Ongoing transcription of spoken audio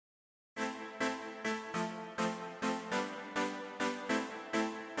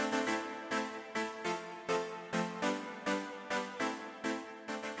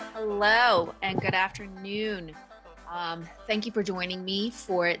Hello and good afternoon. Thank you for joining me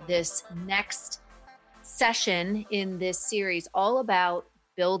for this next session in this series, all about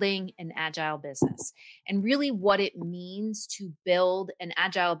building an agile business and really what it means to build an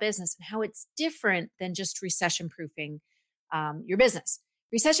agile business and how it's different than just recession proofing your business.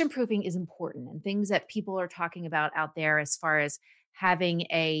 Recession proofing is important, and things that people are talking about out there as far as having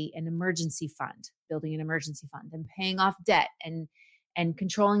an emergency fund, building an emergency fund and paying off debt and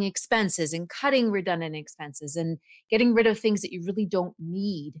controlling expenses and cutting redundant expenses and getting rid of things that you really don't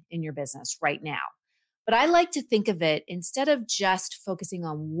need in your business right now. But I like to think of it, instead of just focusing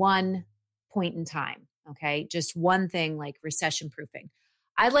on one point in time, okay, just one thing like recession proofing.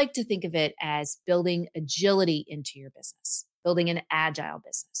 I like to think of it as building agility into your business, building an agile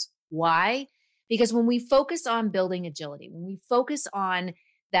business. Why? Because when we focus on building agility, when we focus on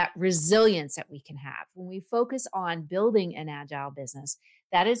that resilience that we can have, when we focus on building an agile business,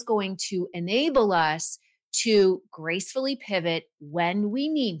 that is going to enable us to gracefully pivot when we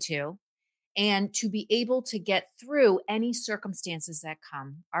need to and to be able to get through any circumstances that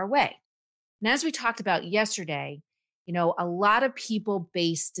come our way. And as we talked about yesterday, a lot of people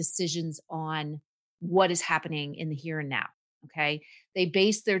base decisions on what is happening in the here and now. Okay. They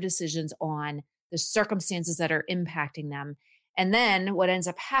base their decisions on the circumstances that are impacting them. And then what ends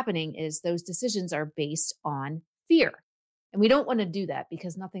up happening is those decisions are based on fear. And we don't want to do that,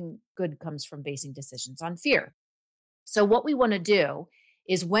 because nothing good comes from basing decisions on fear. So what we want to do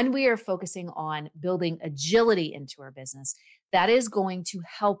is, when we are focusing on building agility into our business, that is going to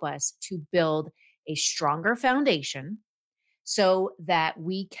help us to build a stronger foundation so that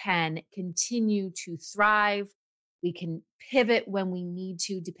we can continue to thrive. We can pivot when we need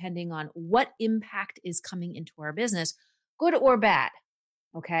to, depending on what impact is coming into our business, good or bad.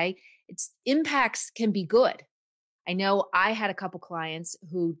 Okay. Impacts can be good. I know I had a couple clients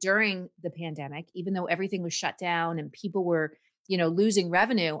who, during the pandemic, even though everything was shut down and people were, losing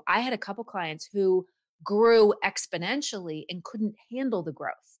revenue, I had a couple clients who grew exponentially and couldn't handle the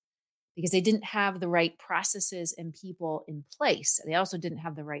growth because they didn't have the right processes and people in place. They also didn't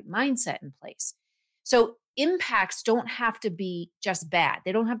have the right mindset in place. So impacts don't have to be just bad.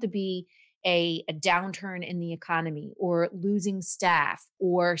 They don't have to be a downturn in the economy, or losing staff,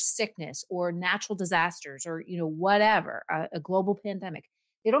 or sickness, or natural disasters, or whatever, a global pandemic.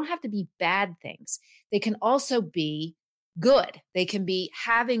 They don't have to be bad things. They can also be good. They can be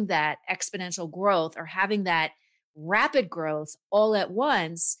having that exponential growth or having that rapid growth all at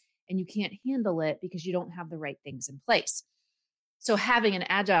once, and you can't handle it because you don't have the right things in place. So having an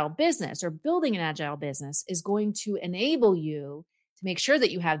agile business, or building an agile business, is going to enable you to make sure that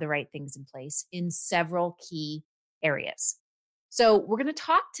you have the right things in place in several key areas. So we're going to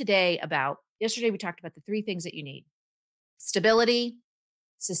talk today about, yesterday we talked about the three things that you need: stability,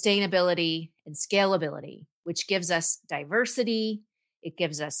 sustainability, and scalability, which gives us diversity, it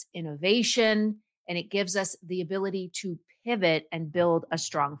gives us innovation, and it gives us the ability to pivot and build a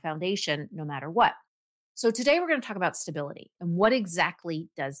strong foundation no matter what. So today we're going to talk about stability, and what exactly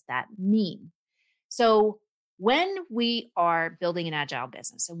does that mean? So when we are building an agile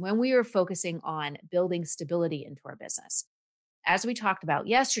business, and when we are focusing on building stability into our business, as we talked about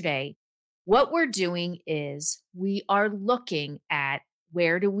yesterday, what we're doing is we are looking at,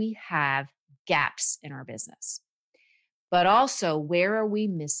 where do we have gaps in our business? But also, where are we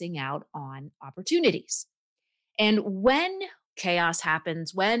missing out on opportunities? And when chaos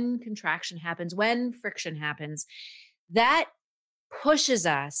happens, when contraction happens, when friction happens, that pushes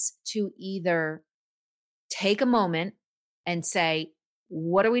us to either take a moment and say,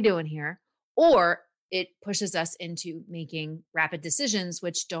 what are we doing here? Or it pushes us into making rapid decisions,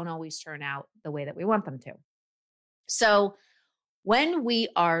 which don't always turn out the way that we want them to. So when we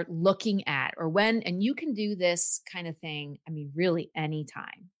are looking at, and you can do this kind of thing, really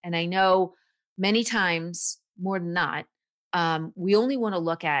anytime. And I know many times, more than not, we only want to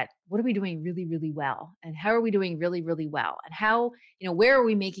look at, what are we doing really, really well? And how are we doing really, really well? And how, where are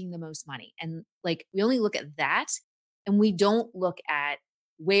we making the most money? And we only look at that, and we don't look at,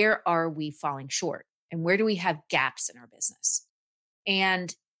 where are we falling short? And where do we have gaps in our business?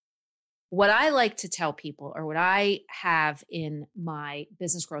 And what I like to tell people, or what I have in my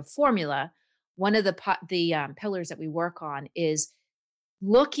business growth formula, one of the pillars that we work on is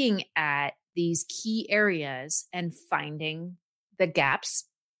looking at these key areas and finding the gaps,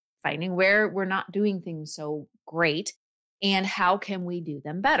 finding where we're not doing things so great, and how can we do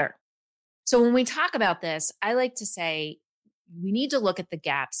them better. So when we talk about this, I like to say we need to look at the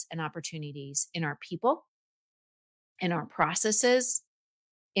gaps and opportunities in our people, in our processes,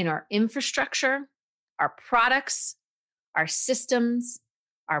 in our infrastructure, our products, our systems,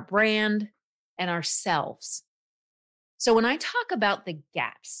 our brand, and ourselves. So when I talk about the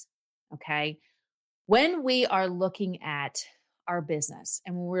gaps, okay, when we are looking at our business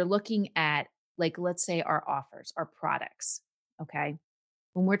and when we're looking at, like, let's say our offers, our products, okay,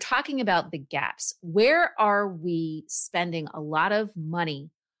 when we're talking about the gaps, where are we spending a lot of money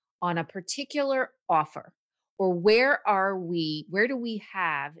on a particular offer? Or where do we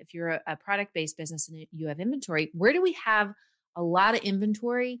have, if you're a product based business and you have inventory, where do we have a lot of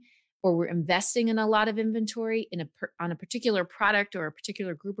inventory or we're investing in a lot of inventory on a particular product or a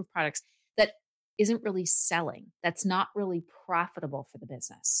particular group of products that isn't really selling, that's not really profitable for the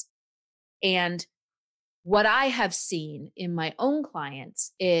business? And what I have seen in my own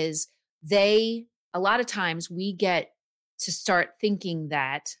clients is a lot of times we get to start thinking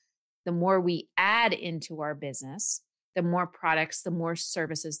that the more we add into our business, the more products, the more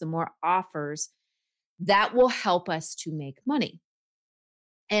services, the more offers, that will help us to make money.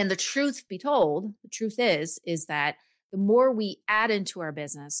 And the truth be told, the truth is that the more we add into our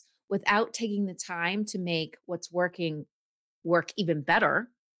business without taking the time to make what's working work even better,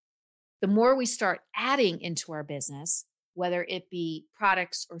 the more we start adding into our business, whether it be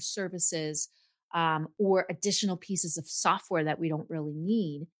products or services or additional pieces of software that we don't really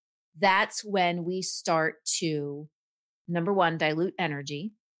need, that's when we start to, number one, dilute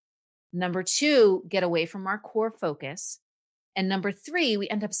energy. Number two, get away from our core focus. And number three, we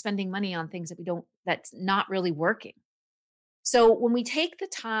end up spending money on things that's not really working. So when we take the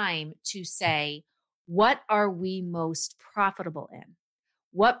time to say, what are we most profitable in?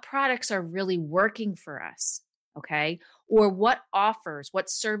 What products are really working for us? Okay. Or what offers, what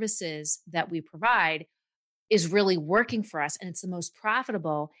services that we provide is really working for us and it's the most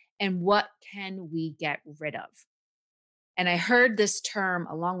profitable, and what can we get rid of? And I heard this term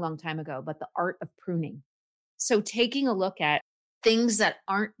a long, long time ago, but the art of pruning. So taking a look at things that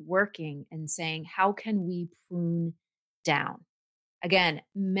aren't working and saying, how can we prune down? Again,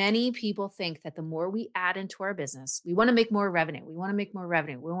 many people think that the more we add into our business, we want to make more revenue. We want to make more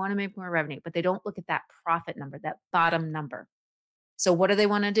revenue. We want to make more revenue, but they don't look at that profit number, that bottom number. So what do they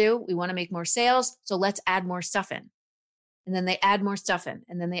want to do? We want to make more sales. So let's add more stuff in. And then they add more stuff in,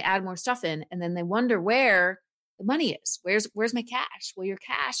 and then they add more stuff in. And then they wonder where the money is. Where's my cash? Well, your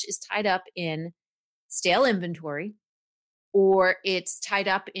cash is tied up in stale inventory, or it's tied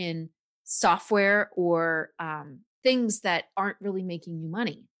up in software or things that aren't really making you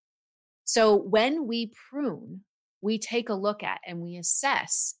money. So when we prune, we take a look at and we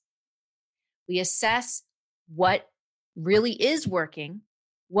assess what really is working,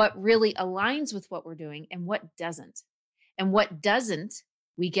 what really aligns with what we're doing, and what doesn't. And what doesn't,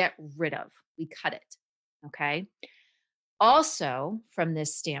 we get rid of, we cut it. Okay. Also, from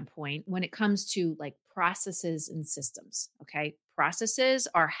this standpoint, when it comes to like processes and systems, okay, processes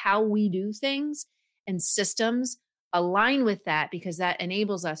are how we do things, and systems align with that because that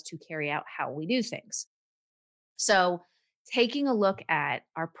enables us to carry out how we do things. So, taking a look at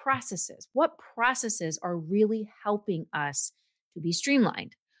our processes, what processes are really helping us to be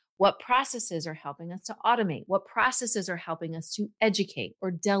streamlined? What processes are helping us to automate? What processes are helping us to educate or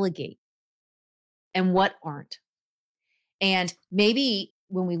delegate? And what aren't? And maybe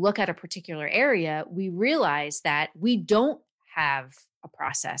when we look at a particular area, we realize that we don't have a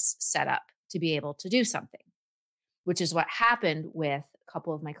process set up to be able to do something, which is what happened with a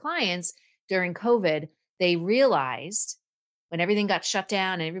couple of my clients during COVID. They realized when everything got shut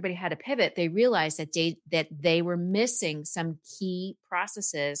down and everybody had to pivot, they realized that they were missing some key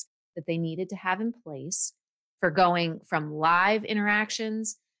processes that they needed to have in place for going from live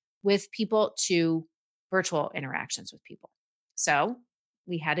interactions with people to virtual interactions with people. So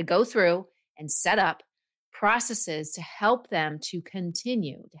we had to go through and set up processes to help them to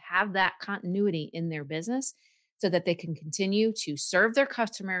continue to have that continuity in their business so that they can continue to serve their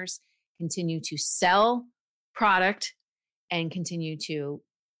customers, continue to sell product, and continue to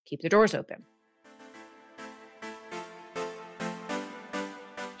keep the doors open.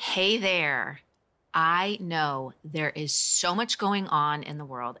 Hey there. I know there is so much going on in the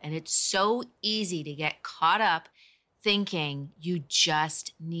world, and it's so easy to get caught up thinking you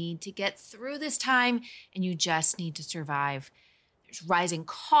just need to get through this time and you just need to survive. There's rising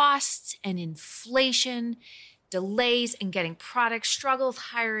costs and inflation, delays in getting products, struggles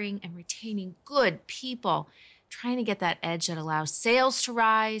hiring and retaining good people, trying to get that edge that allows sales to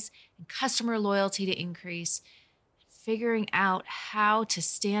rise and customer loyalty to increase, figuring out how to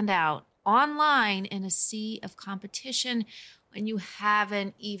stand out online in a sea of competition when you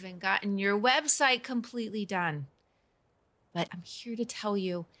haven't even gotten your website completely done. But I'm here to tell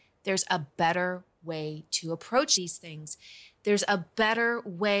you there's a better way to approach these things. There's a better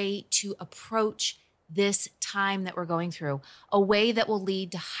way to approach this time that we're going through, a way that will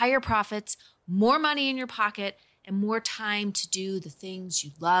lead to higher profits, more money in your pocket, and more time to do the things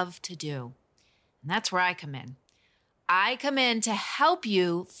you love to do. And that's where I come in. I come in to help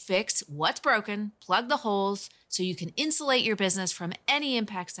you fix what's broken, plug the holes, so you can insulate your business from any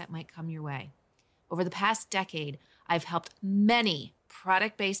impacts that might come your way. Over the past decade, I've helped many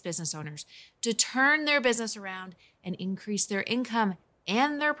product-based business owners to turn their business around and increase their income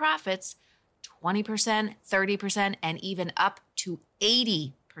and their profits 20%, 30%, and even up to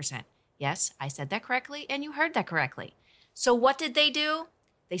 80%. Yes, I said that correctly, and you heard that correctly. So what did they do?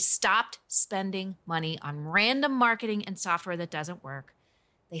 They stopped spending money on random marketing and software that doesn't work.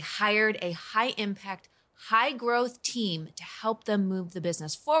 They hired a high-impact, high-growth team to help them move the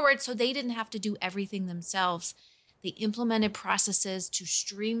business forward so they didn't have to do everything themselves. They implemented processes to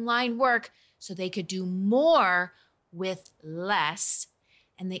streamline work so they could do more with less,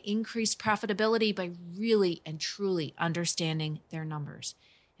 and they increased profitability by really and truly understanding their numbers.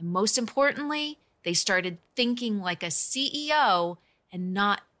 And most importantly, they started thinking like a CEO and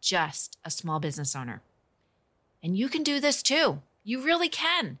not just a small business owner. And you can do this too. You really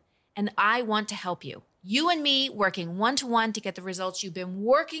can. And I want to help you. You and me working one-to-one to get the results you've been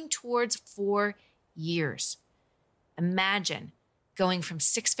working towards for years. Imagine going from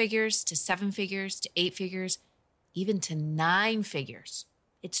 6 figures to 7 figures to 8 figures, even to 9 figures.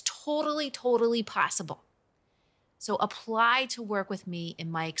 It's totally possible. So apply to work with me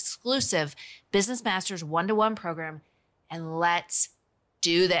in my exclusive Business Masters one-to-one program, and let's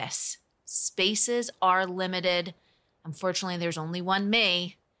do this. Spaces are limited. Unfortunately, there's only one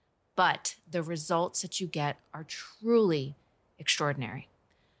me, but the results that you get are truly extraordinary.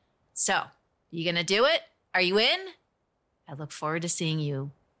 So, you gonna do it? Are you in? I look forward to seeing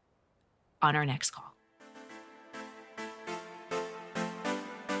you on our next call.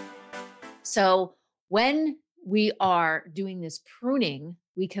 So when we are doing this pruning,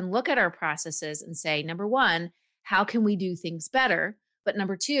 we can look at our processes and say, number one, how can we do things better? But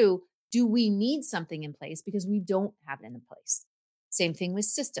number two, do we need something in place because we don't have it in place? Same thing with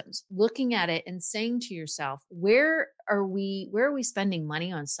systems, looking at it and saying to yourself, where are we spending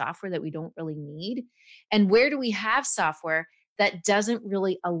money on software that we don't really need? And where do we have software that doesn't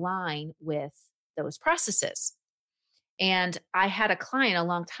really align with those processes? And I had a client a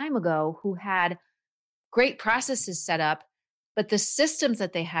long time ago who had great processes set up, but the systems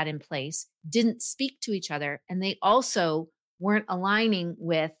that they had in place didn't speak to each other. And they also weren't aligning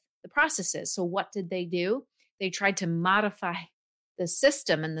with the processes. So what did they do? They tried to modify the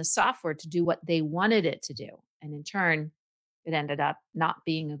system and the software to do what they wanted it to do. And in turn, it ended up not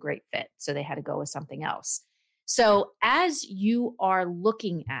being a great fit. So they had to go with something else. So as you are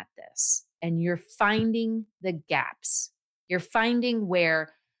looking at this and you're finding the gaps, you're finding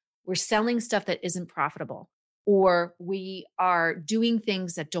where we're selling stuff that isn't profitable, or we are doing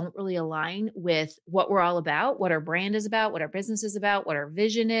things that don't really align with what we're all about, what our brand is about, what our business is about, what our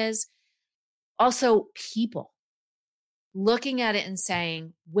vision is. Also, people. Looking at it and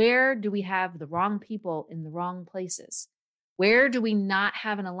saying, where do we have the wrong people in the wrong places? Where do we not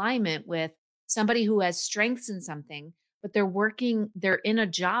have an alignment with somebody who has strengths in something, but they're in a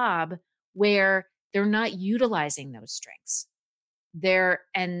job where they're not utilizing those strengths?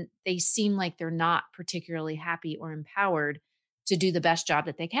 And they seem like they're not particularly happy or empowered to do the best job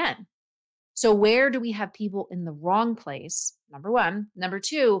that they can. So where do we have people in the wrong place? Number one. Number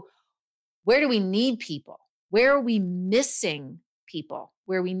two, where do we need people? Where are we missing people?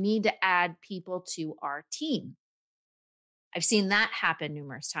 Where we need to add people to our team? I've seen that happen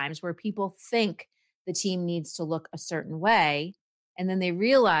numerous times where people think the team needs to look a certain way. And then they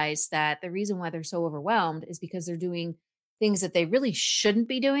realize that the reason why they're so overwhelmed is because they're doing things that they really shouldn't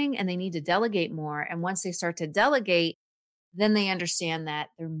be doing and they need to delegate more. And once they start to delegate, then they understand that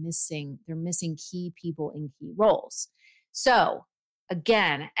they're missing key people in key roles. So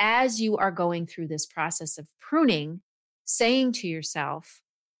again, as you are going through this process of pruning, saying to yourself,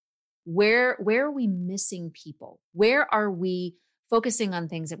 where are we missing people? Where are we focusing on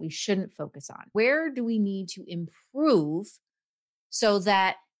things that we shouldn't focus on? Where do we need to improve so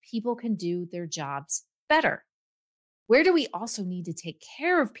that people can do their jobs better? Where do we also need to take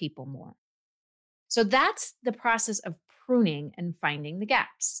care of people more? So that's the process of pruning and finding the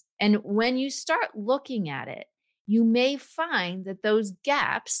gaps. And when you start looking at it, you may find that those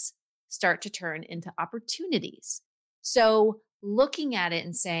gaps start to turn into opportunities. So looking at it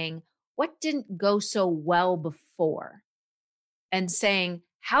and saying, what didn't go so well before? And saying,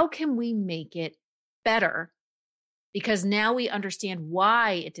 how can we make it better? Because now we understand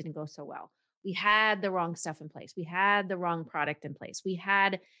why it didn't go so well. we had the wrong stuff in place. We had the wrong product in place. We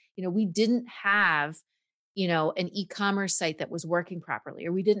had, we didn't have, an e-commerce site that was working properly,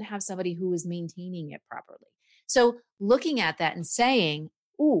 or we didn't have somebody who was maintaining it properly. So looking at that and saying,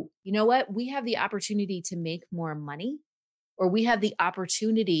 "Ooh, you know what? We have the opportunity to make more money, or we have the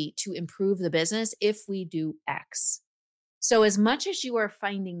opportunity to improve the business if we do X." So as much as you are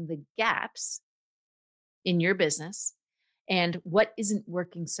finding the gaps in your business and what isn't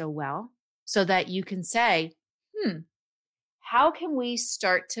working so well, so that you can say, how can we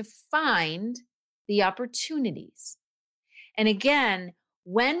start to find the opportunities? And again,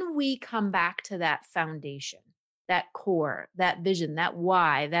 when we come back to that foundation, that core, that vision, that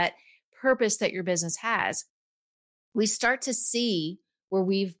why, that purpose that your business has, we start to see where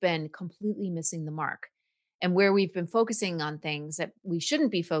we've been completely missing the mark and where we've been focusing on things that we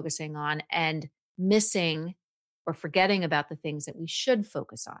shouldn't be focusing on and missing or forgetting about the things that we should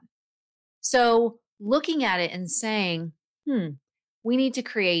focus on. So looking at it and saying, we need to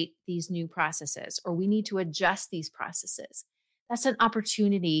create these new processes, or we need to adjust these processes. That's an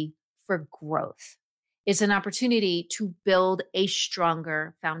opportunity for growth. It's an opportunity to build a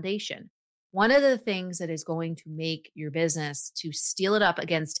stronger foundation. One of the things that is going to make your business to steel it up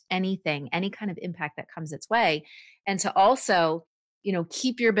against anything, any kind of impact that comes its way, and to also,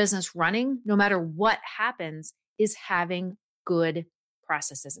 keep your business running no matter what happens, is having good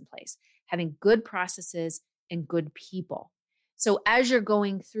processes in place, having good processes and good people. So as you're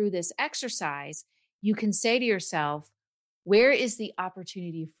going through this exercise, you can say to yourself, where is the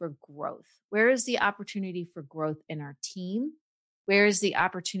opportunity for growth? Where is the opportunity for growth in our team? Where is the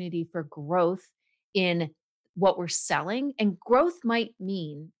opportunity for growth in what we're selling? And growth might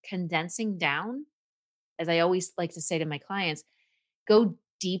mean condensing down. As I always like to say to my clients, go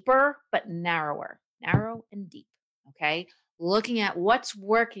deeper, but narrower, narrow and deep. Okay. Looking at what's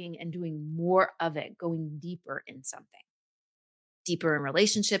working and doing more of it, going deeper in something, deeper in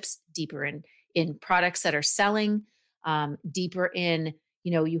relationships, deeper in products that are selling, deeper in,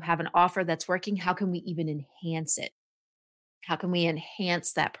 you have an offer that's working. How can we even enhance it? How can we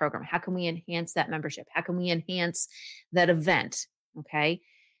enhance that program? How can we enhance that membership? How can we enhance that event? Okay.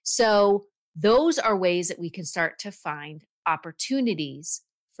 So those are ways that we can start to find opportunities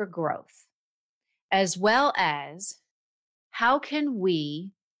for growth, as well as how can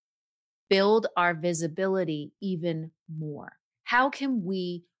we build our visibility even more? How can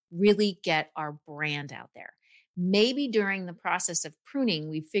we really get our brand out there? Maybe during the process of pruning,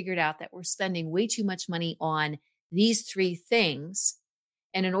 we figured out that we're spending way too much money on these 3 things.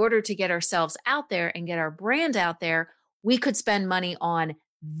 And in order to get ourselves out there and get our brand out there, we could spend money on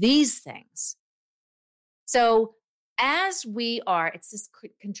these things. So as we are, it's this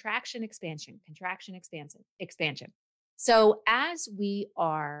contraction, expansion. So as we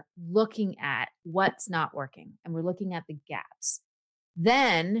are looking at what's not working and we're looking at the gaps,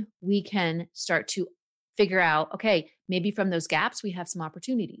 then we can start to figure out, okay, maybe from those gaps, we have some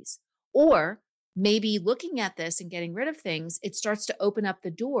opportunities. Or maybe looking at this and getting rid of things, it starts to open up the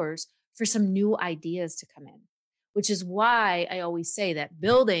doors for some new ideas to come in, which is why I always say that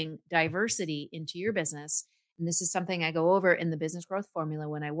building diversity into your business, and this is something I go over in the business growth formula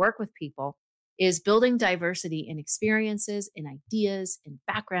when I work with people, is building diversity in experiences, in ideas, in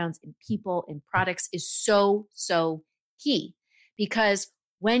backgrounds, in people, in products is so, so key. Because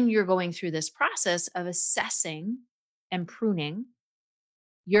when you're going through this process of assessing and pruning,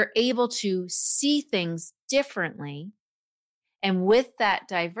 you're able to see things differently. And with that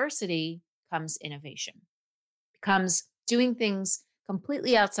diversity comes innovation, comes doing things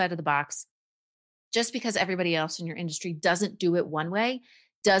completely outside of the box. Just because everybody else in your industry doesn't do it one way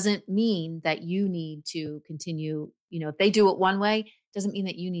doesn't mean that you need to continue. If they do it one way, doesn't mean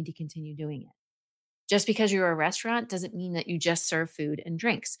that you need to continue doing it. Just because you're a restaurant doesn't mean that you just serve food and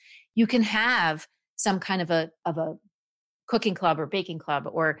drinks. You can have some kind of a cooking club or baking club,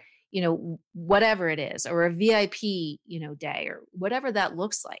 or whatever it is, or a VIP day, or whatever that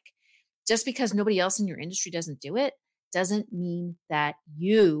looks like. Just because nobody else in your industry doesn't do it doesn't mean that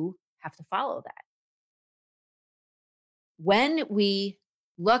you have to follow that. When we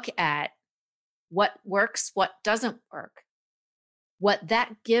look at what works, what doesn't work, what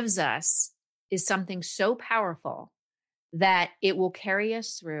that gives us is something so powerful that it will carry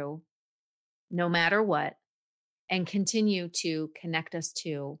us through no matter what and continue to connect us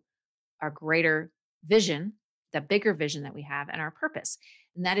to our greater vision, the bigger vision that we have, and our purpose.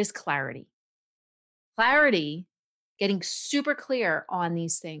 And that is clarity. Clarity, getting super clear on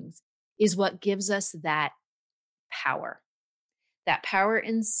these things, is what gives us that power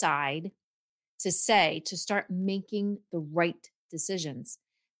inside to start making the right decisions,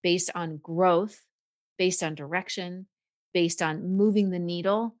 based on growth, based on direction, based on moving the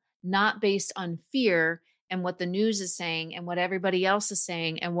needle, not based on fear and what the news is saying and what everybody else is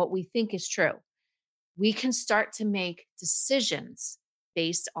saying and what we think is true. We can start to make decisions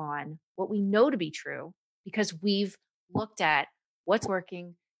based on what we know to be true because we've looked at what's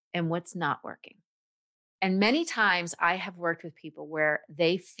working and what's not working. And many times I have worked with people where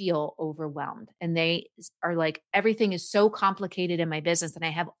they feel overwhelmed and they are like, everything is so complicated in my business and I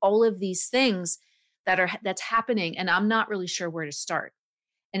have all of these things that's happening and I'm not really sure where to start.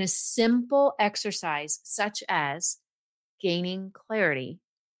 And a simple exercise such as gaining clarity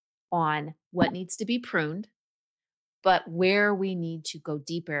on what needs to be pruned, but where we need to go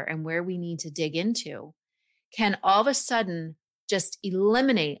deeper and where we need to dig into can all of a sudden just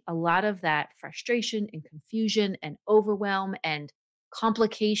eliminate a lot of that frustration and confusion and overwhelm and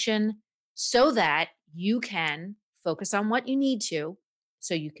complication so that you can focus on what you need to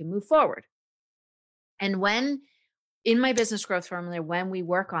so you can move forward. And when in my business growth formula, when we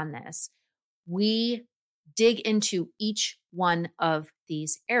work on this, we dig into each one of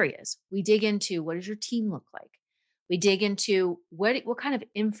these areas. We dig into, what does your team look like? We dig into what kind of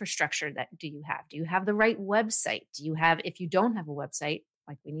infrastructure that do you have? Do you have the right website? Do you have, if you don't have a website,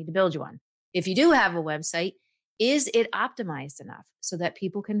 like we need to build you one. If you do have a website, is it optimized enough so that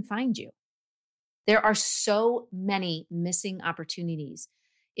people can find you? There are so many missing opportunities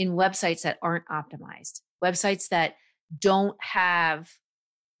in websites that aren't optimized, websites that don't have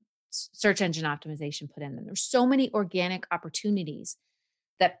search engine optimization put in them. There's so many organic opportunities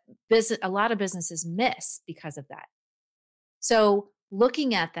that a lot of businesses miss because of that. So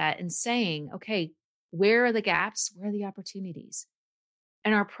looking at that and saying, okay, where are the gaps? Where are the opportunities?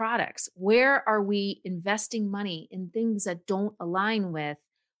 And our products, where are we investing money in things that don't align with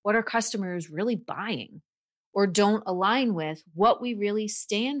what our customers really buying or don't align with what we really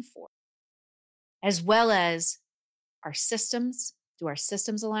stand for, as well as our systems. Do our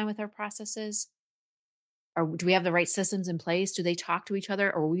systems align with our processes? Or do we have the right systems in place? Do they talk to each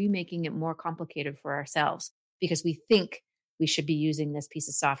other? Or are we making it more complicated for ourselves because we think we should be using this piece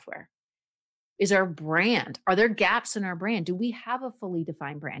of software? Is our brand, are there gaps in our brand? Do we have a fully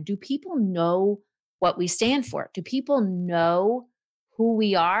defined brand? Do people know what we stand for? Do people know who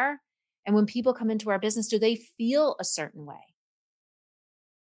we are? And when people come into our business, do they feel a certain way?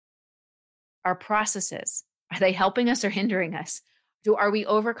 Our processes, are they helping us or hindering us? Are we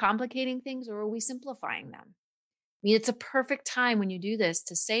overcomplicating things or are we simplifying them? I mean, it's a perfect time when you do this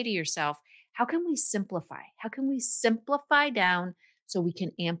to say to yourself, how can we simplify? How can we simplify down so we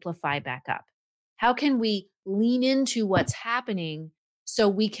can amplify back up? How can we lean into what's happening so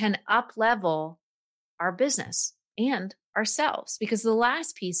we can up level our business and ourselves? Because the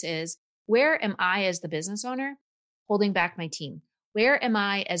last piece is, where am I as the business owner holding back my team? Where am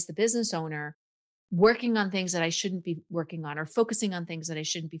I as the business owner working on things that I shouldn't be working on or focusing on things that I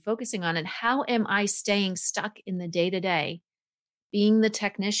shouldn't be focusing on? And how am I staying stuck in the day-to-day, being the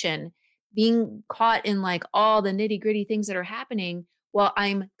technician, being caught in like all the nitty-gritty things that are happening while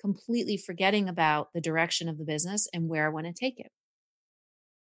I'm completely forgetting about the direction of the business and where I want to take it?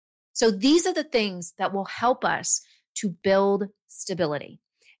 So these are the things that will help us to build stability.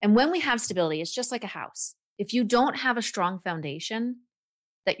 And when we have stability, it's just like a house. If you don't have a strong foundation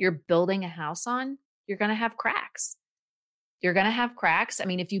that you're building a house on, you're going to have cracks. You're going to have cracks. I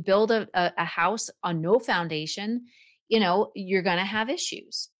mean, if you build a house on no foundation, you're going to have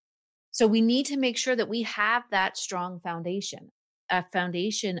issues. So we need to make sure that we have that strong foundation, a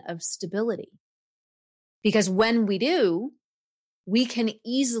foundation of stability. Because when we do, we can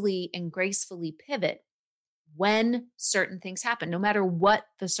easily and gracefully pivot when certain things happen, no matter what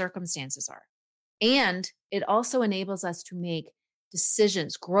the circumstances are. And it also enables us to make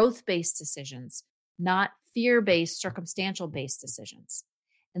decisions, growth-based decisions, not fear-based, circumstantial-based decisions.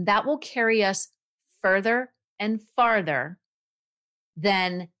 And that will carry us further and farther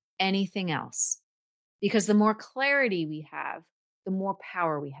than anything else. Because the more clarity we have, the more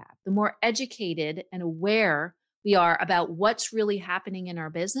power we have, the more educated and aware we are about what's really happening in our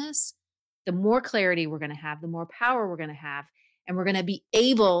business, the more clarity we're going to have, the more power we're going to have, and we're going to be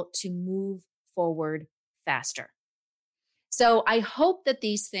able to move forward faster. So I hope that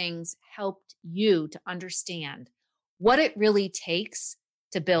these things helped you to understand what it really takes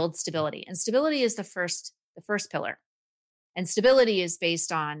to build stability. And stability is the first pillar. And stability is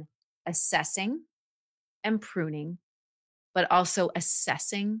based on assessing and pruning, but also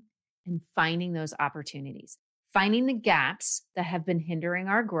assessing and finding those opportunities, finding the gaps that have been hindering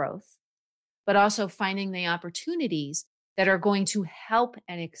our growth, but also finding the opportunities that are going to help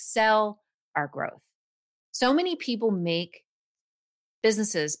and excel our growth. So many people make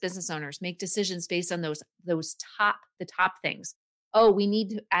business owners make decisions based on the top things. Oh, we need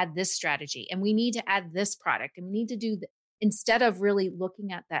to add this strategy and we need to add this product and we need to do instead of really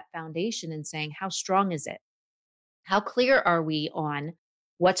looking at that foundation and saying, how strong is it? How clear are we on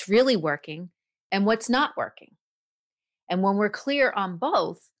what's really working and what's not working? And when we're clear on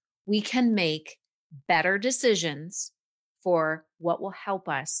both, we can make better decisions for what will help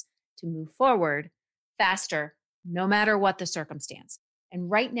us to move forward faster, no matter what the circumstance. And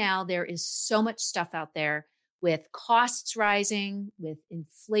right now, there is so much stuff out there with costs rising, with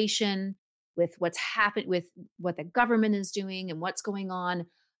inflation, with what's happened, with what the government is doing and what's going on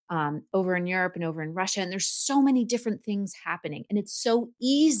over in Europe and over in Russia. And there's so many different things happening. And it's so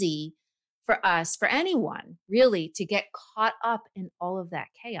easy for us, for anyone really, to get caught up in all of that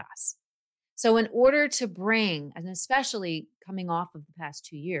chaos. So in order to bring, and especially coming off of the past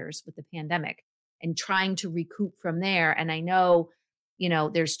 2 years with the pandemic and trying to recoup from there, and I know,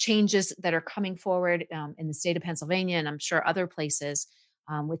 there's changes that are coming forward in the state of Pennsylvania, and I'm sure other places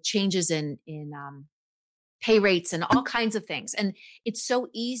with changes in pay rates and all kinds of things. And it's so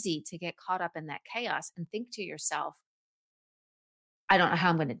easy to get caught up in that chaos and think to yourself, I don't know how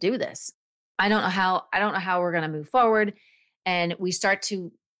I'm going to do this. I don't know how we're going to move forward. And we start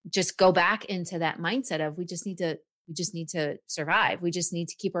to just go back into that mindset of we just need to survive. We just need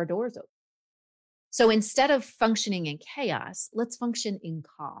to keep our doors open. So instead of functioning in chaos, let's function in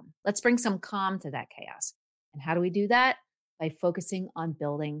calm. Let's bring some calm to that chaos. And how do we do that? By focusing on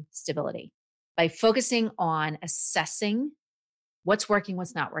building stability, by focusing on assessing what's working,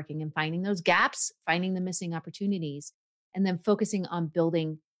 what's not working, and finding those gaps, finding the missing opportunities, and then focusing on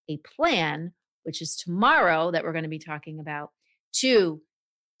building a plan, which is tomorrow that we're going to be talking about, to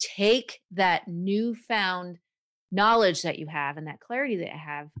take that newfound knowledge that you have and that clarity that you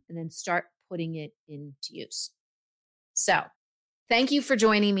have, and then start putting it into use. So thank you for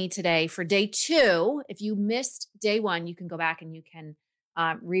joining me today for day 2. If you missed day 1, you can go back and you can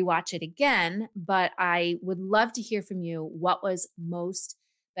rewatch it again. But I would love to hear from you. What was most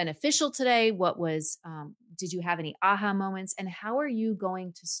beneficial today? What was, did you have any aha moments? And how are you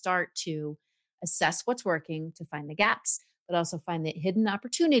going to start to assess what's working to find the gaps, but also find the hidden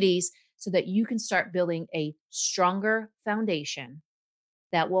opportunities so that you can start building a stronger foundation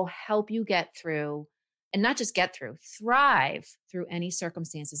that will help you get through, and not just get through, thrive through any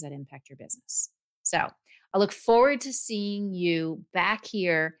circumstances that impact your business. So I look forward to seeing you back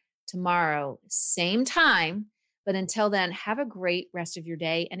here tomorrow, same time. But until then, have a great rest of your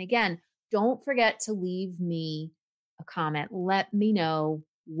day. And again, don't forget to leave me a comment. Let me know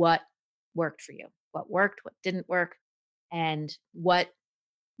what worked for you, what worked, what didn't work, and what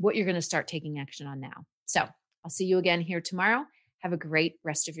you're going to start taking action on now. So I'll see you again here tomorrow. Have a great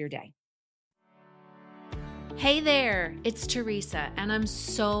rest of your day. Hey there, it's Teresa, and I'm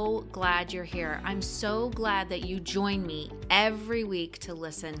so glad you're here. I'm so glad that you join me every week to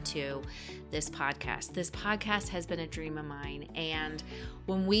listen to this podcast. This podcast has been a dream of mine, and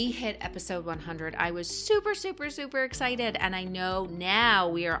when we hit episode 100, I was super, super, super excited, and I know now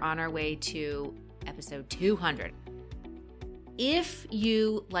we are on our way to episode 200. If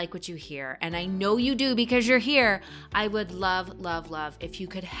you like what you hear, and I know you do because you're here, I would love, love, love if you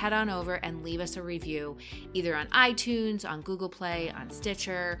could head on over and leave us a review, either on iTunes, on Google Play, on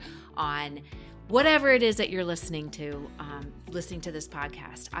Stitcher, on whatever it is that you're listening to this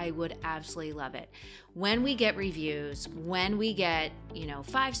podcast. I would absolutely love it. When we get reviews, when we get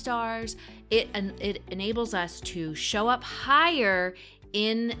 5 stars, it enables us to show up higher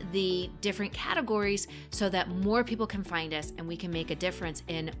in the different categories so that more people can find us and we can make a difference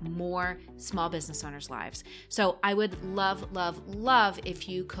in more small business owners' lives. So I would love, love, love if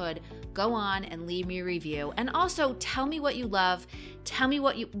you could go on and leave me a review, and also tell me what you love, tell me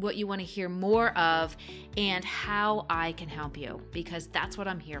what you want to hear more of, and how I can help you, because that's what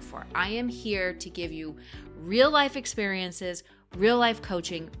I'm here for. I am here to give you real life experiences, real life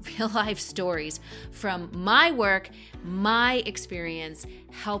coaching, real life stories from my work, my experience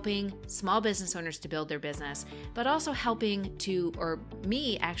helping small business owners to build their business, but also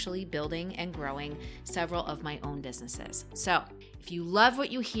me actually building and growing several of my own businesses. So if you love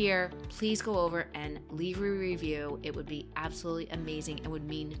what you hear, please go over and leave a review. It would be absolutely amazing and would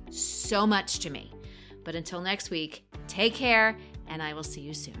mean so much to me. But until next week, take care, and I will see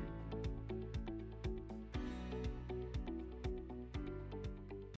you soon.